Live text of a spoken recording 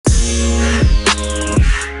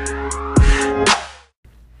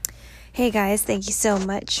Hey guys, thank you so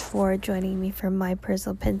much for joining me for my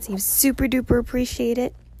personal pensive. Super duper appreciate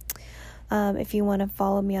it. If you want to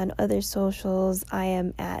follow me on other socials, I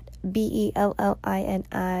am at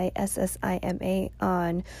BELLINISSIMA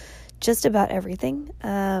on just about everything.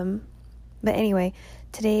 But anyway,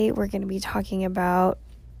 today we're going to be talking about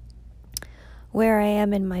where I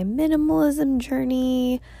am in my minimalism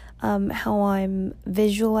journey, how I'm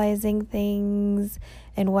visualizing things,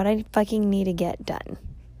 and what I fucking need to get done.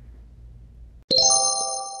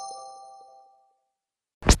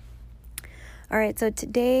 Alright, so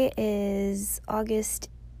today is August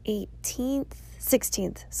 16th,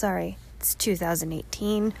 it's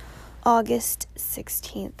 2018, August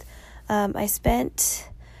 16th. I spent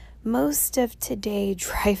most of today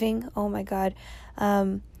driving. Oh my god.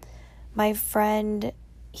 My friend,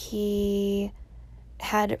 he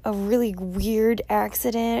had a really weird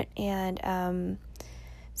accident, and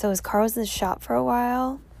so his car was in the shop for a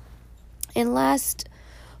while. And last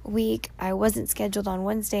week, I wasn't scheduled on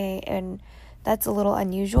Wednesday, and that's a little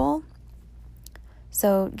unusual.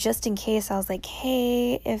 So just in case, I was like,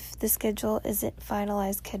 hey, if the schedule isn't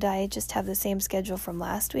finalized, could I just have the same schedule from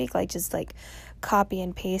last week? Just copy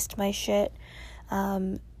and paste my shit.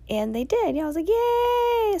 And they did. I was like,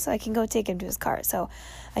 yay! So I can go take him to his car. So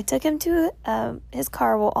I took him to his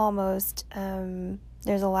car. Well, almost.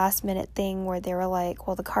 There's a last minute thing where they were like,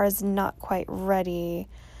 well, the car's not quite ready.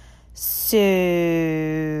 So,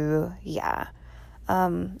 yeah.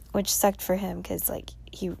 Which sucked for him because,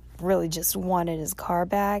 he really just wanted his car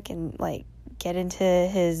back and, get into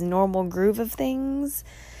his normal groove of things.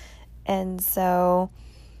 And so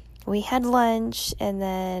we had lunch, and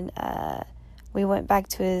then we went back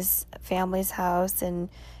to his family's house, and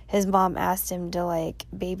his mom asked him to,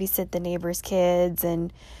 babysit the neighbor's kids,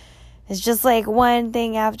 and it's just, one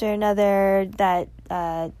thing after another that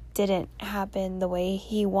didn't happen the way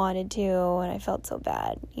he wanted to, and I felt so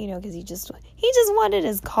bad, because he just wanted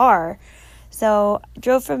his car. So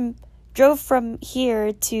drove from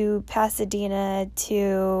here to Pasadena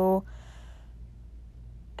to,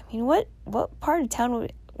 what part of town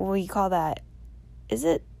will you call that? Is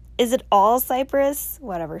it all Cypress?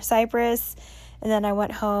 Whatever, Cypress. And then I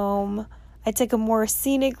went home. I took a more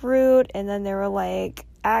scenic route, and then there were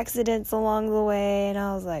accidents along the way, and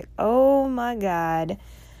I was like, oh my god.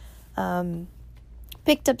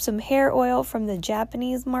 Picked up some hair oil from the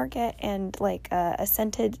Japanese market and a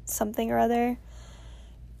scented something or other,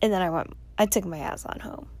 and then I took my ass on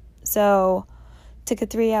home. So took a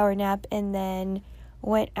 3-hour nap, and then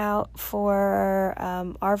went out for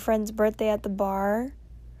our friend's birthday at the bar,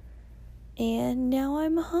 and now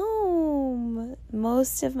I'm home.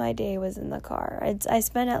 Most of my day was in the car. I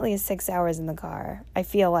spent at least 6 hours in the car. I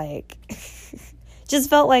feel just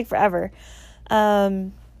felt like forever.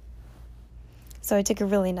 So I took a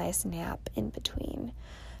really nice nap in between.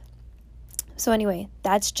 So anyway,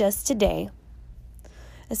 that's just today.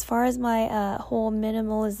 As far as my whole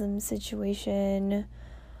minimalism situation,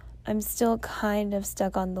 I'm still kind of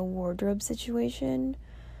stuck on the wardrobe situation.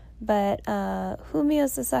 But Fumio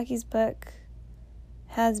Sasaki's book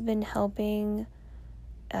has been helping.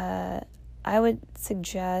 I would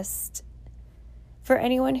suggest for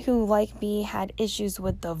anyone who, like me, had issues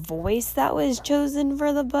with the voice that was chosen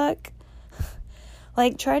for the book,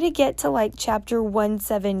 try to get to, chapter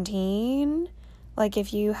 117,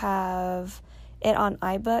 if you have it on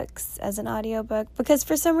iBooks as an audiobook, because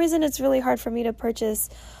for some reason it's really hard for me to purchase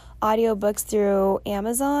audiobooks through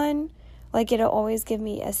Amazon. It'll always give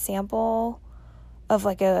me a sample of,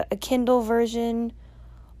 a Kindle version,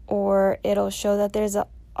 or it'll show that there's an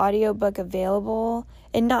audiobook available,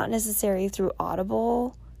 and not necessarily through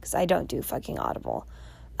Audible, because I don't do fucking Audible.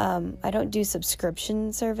 I don't do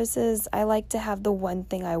subscription services. I like to have the one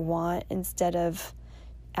thing I want instead of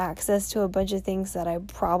access to a bunch of things that I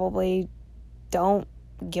probably don't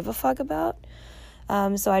give a fuck about.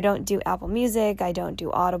 So I don't do Apple Music. I don't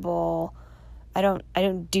do Audible. I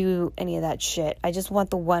don't do any of that shit. I just want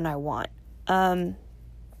the one I want. Oh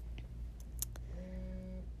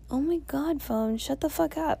my god, phone, shut the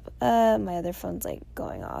fuck up. My other phone's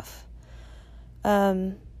going off.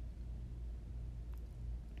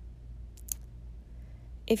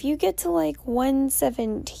 If you get to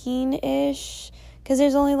 117-ish, because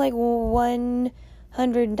there's only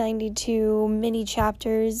 192 mini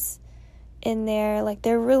chapters in there,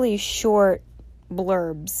 they're really short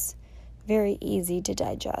blurbs, very easy to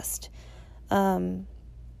digest.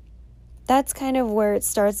 That's kind of where it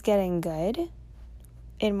starts getting good,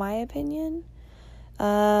 in my opinion,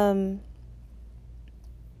 because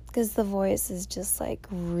the voice is just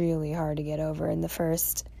really hard to get over in the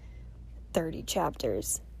first 30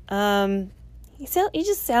 chapters. He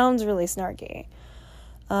just sounds really snarky.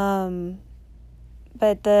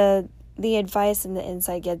 But the advice and the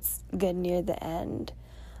insight gets good near the end.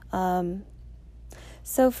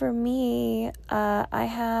 So for me, I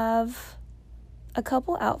have a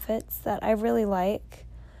couple outfits that I really like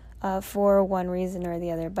for one reason or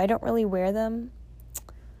the other, but I don't really wear them.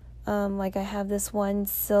 Like I have this one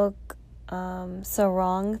silk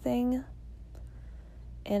sarong thing,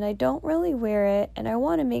 and I don't really wear it, and I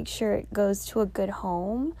want to make sure it goes to a good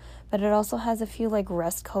home, but it also has a few like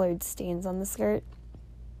rust-colored stains on the skirt.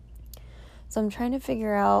 So I'm trying to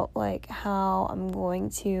figure out like how I'm going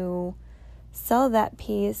to sell that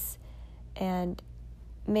piece and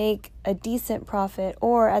make a decent profit,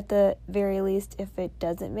 or at the very least, if it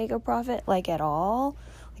doesn't make a profit like at all,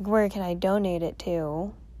 like where can I donate it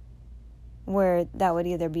to, where that would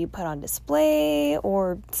either be put on display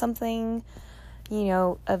or something,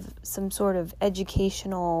 of some sort of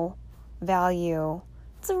educational value.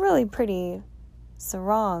 It's a really pretty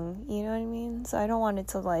sarong, you know what I mean? So I don't want it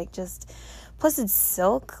to like just, plus it's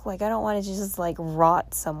silk, like I don't want it to just like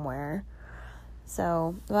rot somewhere.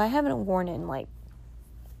 So, well, I haven't worn it in like,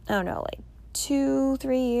 I don't know, like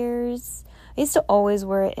 2-3 years. I used to always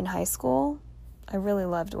wear it in high school. I really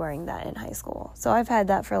loved wearing that in high school. So I've had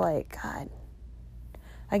that for like, God,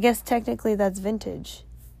 I guess technically that's vintage.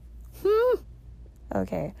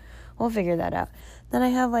 Okay, we'll figure that out. Then I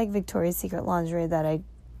have like Victoria's Secret lingerie that I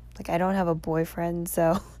don't have a boyfriend,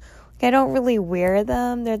 so like, I don't really wear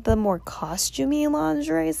them. They're the more costumey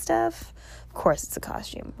lingerie stuff. Of course it's a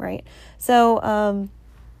costume, right? So,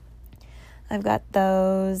 I've got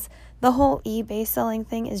those. The whole eBay selling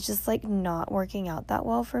thing is just like not working out that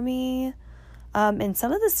well for me. And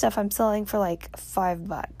some of the stuff I'm selling for like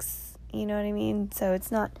 $5. You know what I mean? So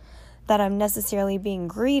it's not that I'm necessarily being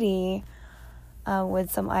greedy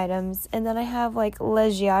with some items. And then I have like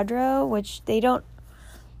Leggiadro, which they don't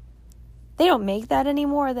make that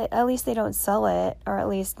anymore. That at least they don't sell it, or at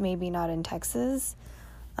least maybe not in Texas.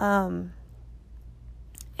 And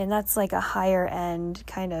that's like a higher end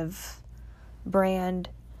kind of brand,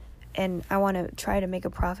 and I want to try to make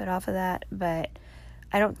a profit off of that, but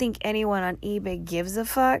I don't think anyone on eBay gives a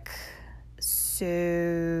fuck,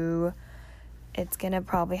 so it's gonna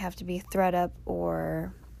probably have to be ThredUp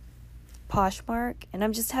or Poshmark. And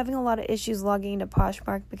I'm just having a lot of issues logging into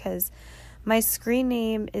Poshmark because my screen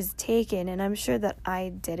name is taken, and I'm sure that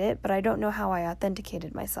I did it, but I don't know how I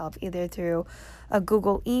authenticated myself, either through a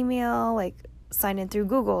Google email, like sign in through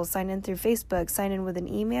Google, sign in through Facebook, sign in with an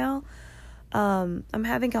email. I'm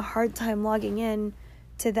having a hard time logging in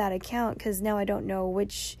to that account because now I don't know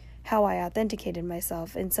how I authenticated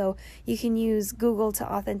myself. And so you can use Google to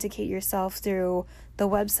authenticate yourself through the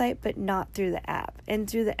website, but not through the app. And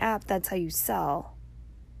through the app, that's how you sell.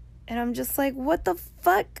 And I'm just like, what the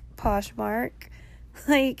fuck, Poshmark?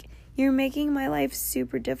 Like, you're making my life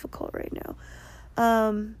super difficult right now.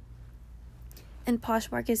 And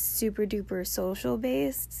Poshmark is super duper social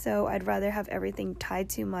based, so I'd rather have everything tied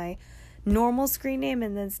to my normal screen name,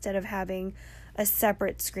 and instead of having a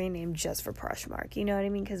separate screen name just for Poshmark, you know what I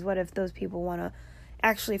mean? Because what if those people want to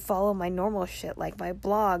actually follow my normal shit, like my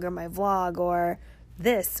blog or my vlog or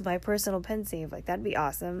my personal pensive? Like, that'd be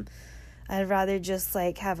awesome. I'd rather just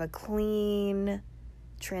like have a clean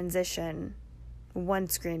transition, one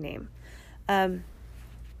screen name.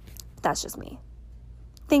 That's just me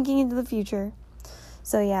thinking into the future.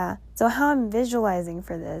 So yeah, so how I'm visualizing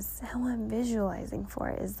for this,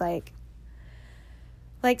 is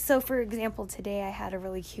like, so for example, today I had a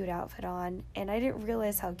really cute outfit on, and I didn't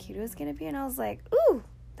realize how cute it was going to be, and I was like, ooh,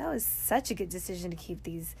 that was such a good decision to keep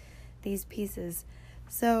these pieces.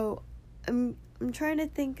 So I'm trying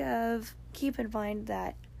to keep in mind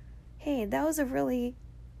that, hey, that was a really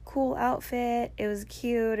cool outfit, it was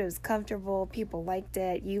cute, it was comfortable, people liked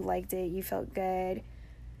it, you felt good,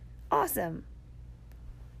 awesome.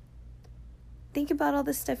 Think about all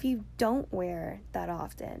the stuff you don't wear that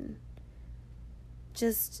often.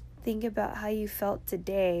 Just think about how you felt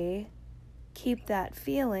today, keep that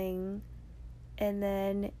feeling, and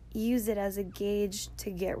then use it as a gauge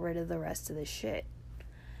to get rid of the rest of the shit.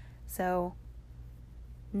 So,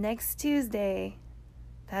 next Tuesday,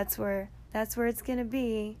 that's where it's gonna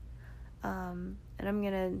be. And I'm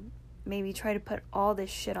gonna maybe try to put all this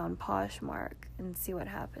shit on Poshmark and see what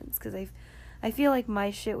happens, because I feel like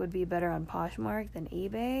my shit would be better on Poshmark than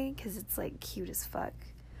eBay, because it's like cute as fuck.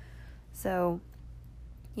 So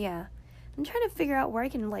yeah, I'm trying to figure out where I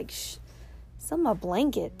can like sell my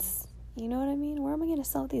blankets, you know what I mean? Where am I gonna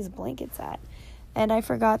sell these blankets at? And I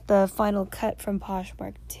forgot the final cut from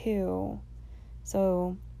Poshmark too,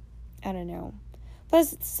 so I don't know.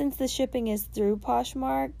 Plus, since the shipping is through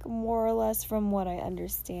Poshmark, more or less from what I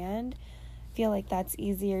understand, I feel like that's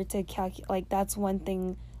easier to calculate. Like, that's one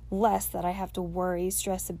thing less that I have to worry,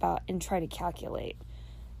 stress about, and try to calculate,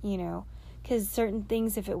 you know? Because certain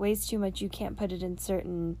things, if it weighs too much, you can't put it in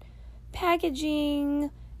certain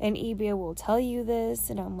packaging, and eBay will tell you this,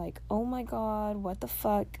 and I'm like, oh my god, what the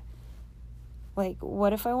fuck? Like,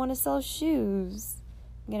 what if I want to sell shoes?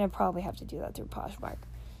 I'm gonna probably have to do that through Poshmark.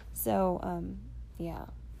 So,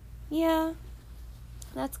 yeah,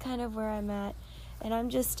 that's kind of where I'm at, and I'm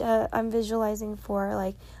just, I'm visualizing for,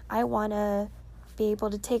 like, I want to be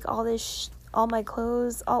able to take all this, all my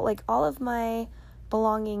clothes, all of my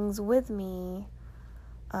belongings with me,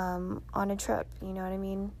 on a trip, you know what I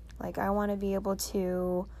mean? Like, I want to be able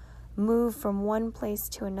to move from one place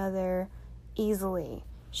to another easily,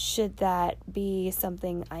 should that be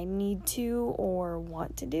something I need to or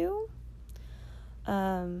want to do.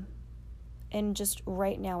 And just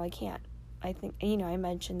right now I can't. I think, I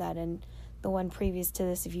mentioned that in the one previous to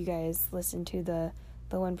this, if you guys listen to the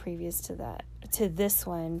one previous to that, to this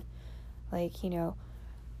one, like,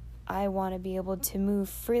 I want to be able to move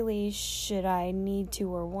freely should I need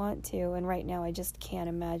to or want to, and right now I just can't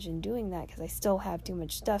imagine doing that because I still have too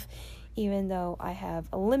much stuff, even though I have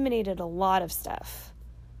eliminated a lot of stuff.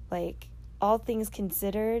 Like, all things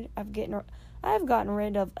considered, I've gotten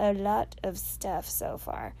rid of a lot of stuff so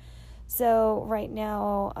far. So right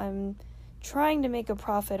now I'm trying to make a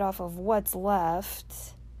profit off of what's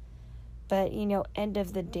left, but end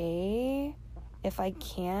of the day, if I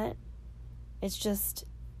can't, it's just,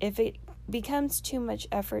 if it becomes too much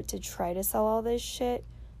effort to try to sell all this shit,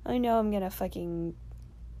 I know I'm gonna fucking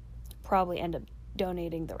probably end up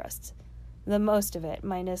donating the most of it,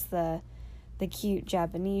 minus the cute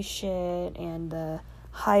Japanese shit and the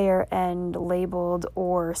higher end labeled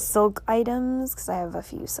or silk items, because I have a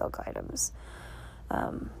few silk items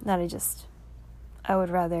that I would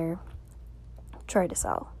rather try to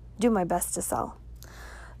sell, do my best to sell.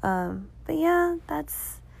 But yeah,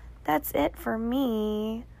 that's it for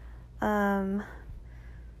me.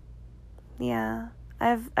 Yeah,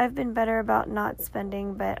 I've been better about not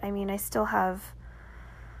spending, but I still have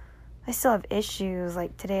issues.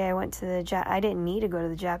 Like today I went to I didn't need to go to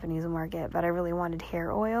the Japanese market, but I really wanted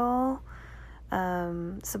hair oil.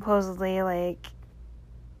 Supposedly, like,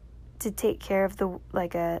 to take care of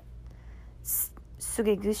a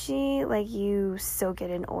sugegushi, like, you soak it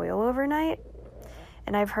in oil overnight.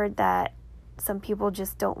 And I've heard that some people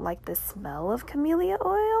just don't like the smell of camellia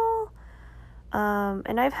oil.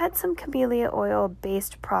 And I've had some camellia oil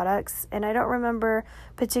based products, and I don't remember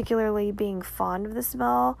particularly being fond of the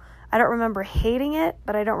smell. I don't remember hating it,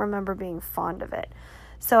 but I don't remember being fond of it.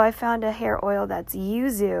 So I found a hair oil that's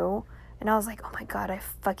yuzu, and I was like, oh my god, I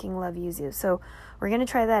fucking love yuzu. So we're going to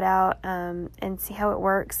try that out and see how it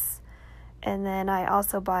works. And then I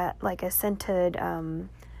also bought like a scented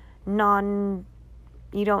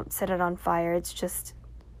you don't set it on fire, it's just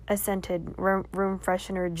a scented room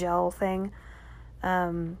freshener gel thing.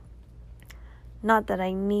 Not that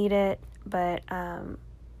I need it, but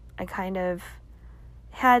I kind of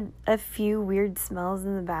had a few weird smells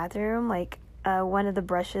in the bathroom. Like one of the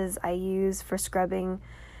brushes I use for scrubbing,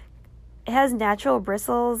 it has natural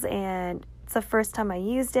bristles, and it's the first time I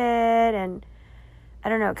used it, and I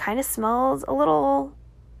don't know, it kind of smells a little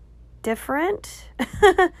different.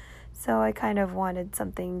 So I kind of wanted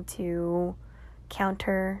something to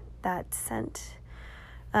counter that scent.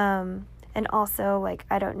 And also, like,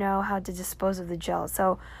 I don't know how to dispose of the gel,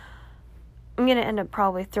 so I'm going to end up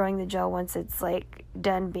probably throwing the gel once it's, like,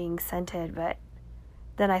 done being scented. But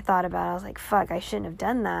then I thought about it, I was like, fuck, I shouldn't have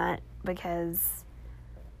done that, because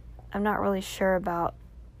I'm not really sure about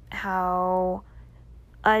how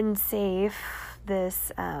unsafe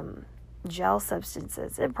this gel substance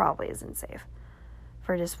is. It probably isn't safe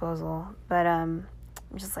for disposal, but I'm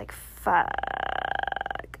just like, fuck.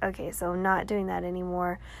 Okay, so I'm not doing that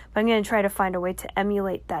anymore, but I'm going to try to find a way to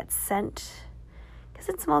emulate that scent, because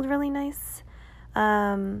it smelled really nice.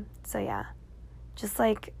 So yeah, just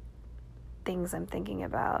like things I'm thinking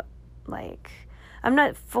about. Like, I'm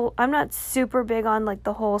not super big on like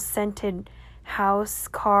the whole scented house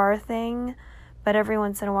car thing, but every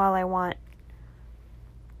once in a while I want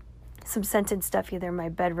some scented stuff either in my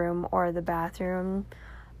bedroom or the bathroom,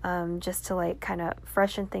 just to like kind of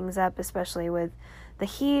freshen things up, especially with the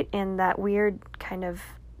heat and that weird kind of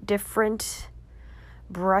different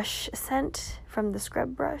brush scent from the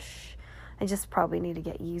scrub brush. I just probably need to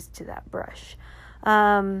get used to that brush.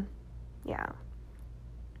 Yeah.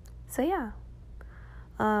 So yeah.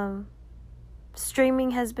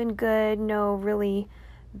 Streaming has been good. No really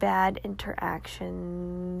bad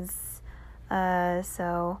interactions.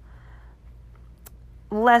 So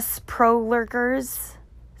less pro lurkers.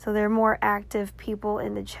 So there are more active people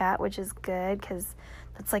in the chat, which is good because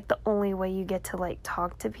that's like the only way you get to like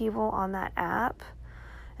talk to people on that app.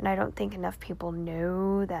 And I don't think enough people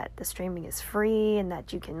know that the streaming is free and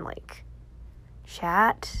that you can like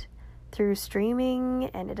chat through streaming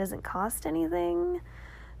and it doesn't cost anything.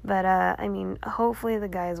 But I mean, hopefully the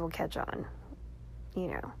guys will catch on, you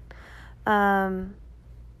know.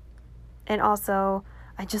 And also,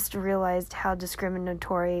 I just realized how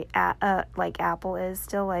discriminatory like Apple is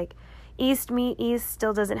still. Like East Meet East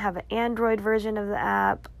still doesn't have an Android version of the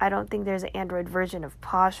app. I don't think there's an Android version of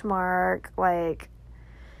Poshmark. Like,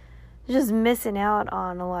 just missing out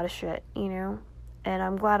on a lot of shit, you know. And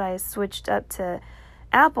I'm glad I switched up to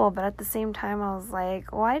Apple, but at the same time I was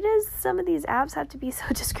like, why does some of these apps have to be so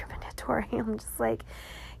discriminatory? I'm just like,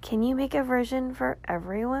 can you make a version for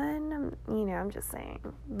everyone? I'm just saying.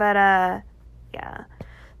 But yeah.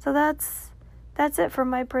 So that's it for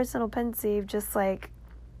my personal pensieve, just like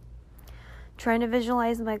trying to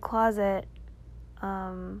visualize my closet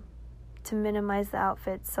to minimize the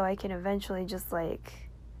outfits so I can eventually just like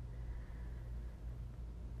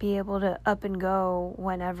be able to up and go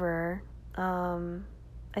whenever. I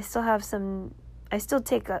still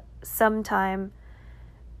take some time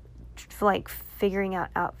for like figuring out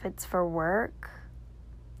outfits for work.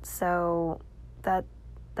 So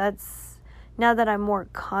that's now that I'm more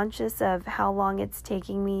conscious of how long it's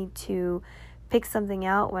taking me to pick something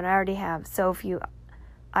out when I already have so few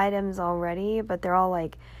items already, but they're all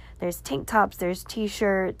like, there's tank tops, there's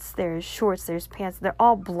t-shirts, there's shorts, there's pants, they're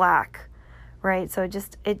all black, right? So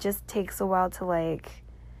it just takes a while to like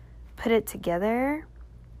put it together.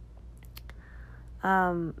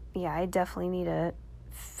 Yeah, I definitely need to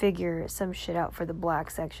figure some shit out for the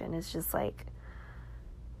black section. It's just like,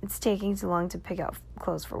 it's taking too long to pick out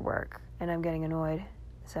clothes for work, and I'm getting annoyed.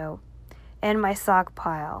 So, and my sock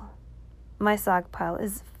pile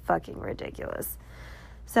is fucking ridiculous.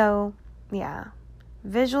 So, yeah,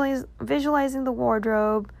 visualizing the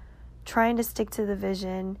wardrobe, trying to stick to the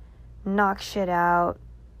vision, knock shit out,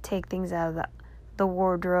 take things out of the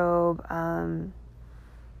wardrobe,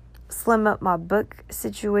 slim up my book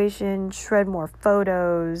situation, shred more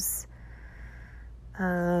photos.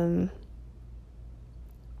 I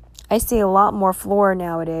see a lot more floor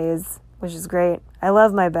nowadays, which is great. I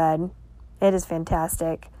love my bed. It is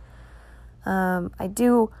fantastic. I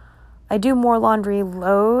do more laundry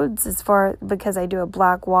loads because I do a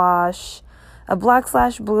black wash, a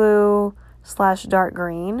black/blue/dark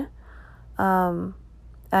green. I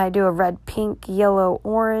do a red, pink, yellow,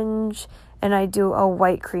 orange, and I do a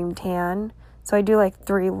white cream tan. So I do like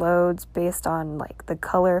 3 loads based on like the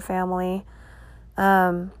color family.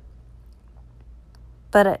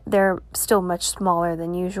 But they're still much smaller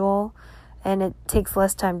than usual, and it takes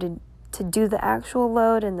less time to do the actual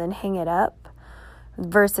load and then hang it up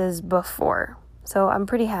versus before. So I'm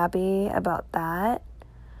pretty happy about that.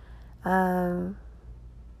 Yeah,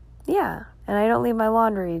 and I don't leave my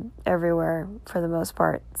laundry everywhere for the most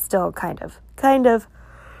part. Still kind of.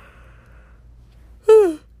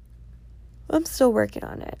 I'm still working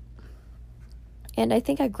on it. And I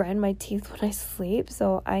think I grind my teeth when I sleep,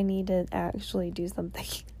 so I need to actually do something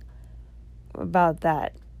about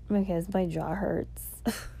that because my jaw hurts.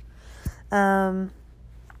 But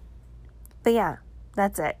yeah,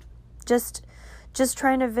 that's it. Just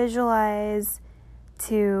trying to visualize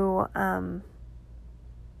to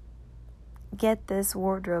get this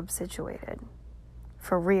wardrobe situated.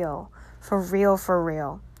 For real.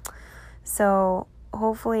 So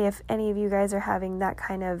hopefully if any of you guys are having that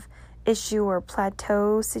kind of issue or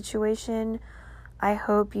plateau situation, I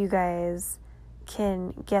hope you guys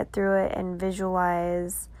can get through it and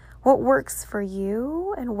visualize what works for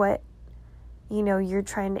you and what you're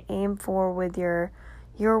trying to aim for with your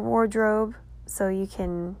wardrobe, so you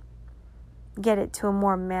can get it to a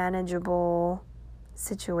more manageable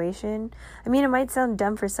situation. I mean, it might sound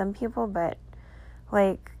dumb for some people, but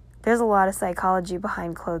like there's a lot of psychology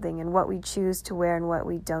behind clothing and what we choose to wear and what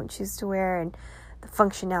we don't choose to wear and the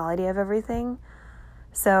functionality of everything.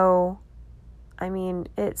 So, I mean,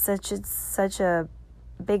 it's such a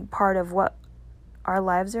big part of what our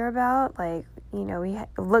lives are about. Like, we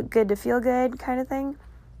look good to feel good kind of thing.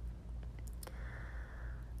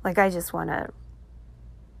 Like, I just want to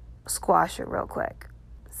squash it real quick.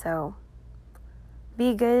 So,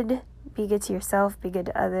 be good to yourself, be good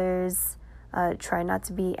to others. Try not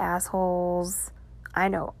to be assholes. I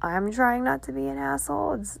know I'm trying not to be an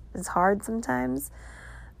asshole. It's hard sometimes.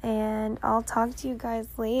 And I'll talk to you guys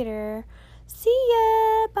later. See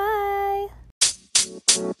ya. Bye.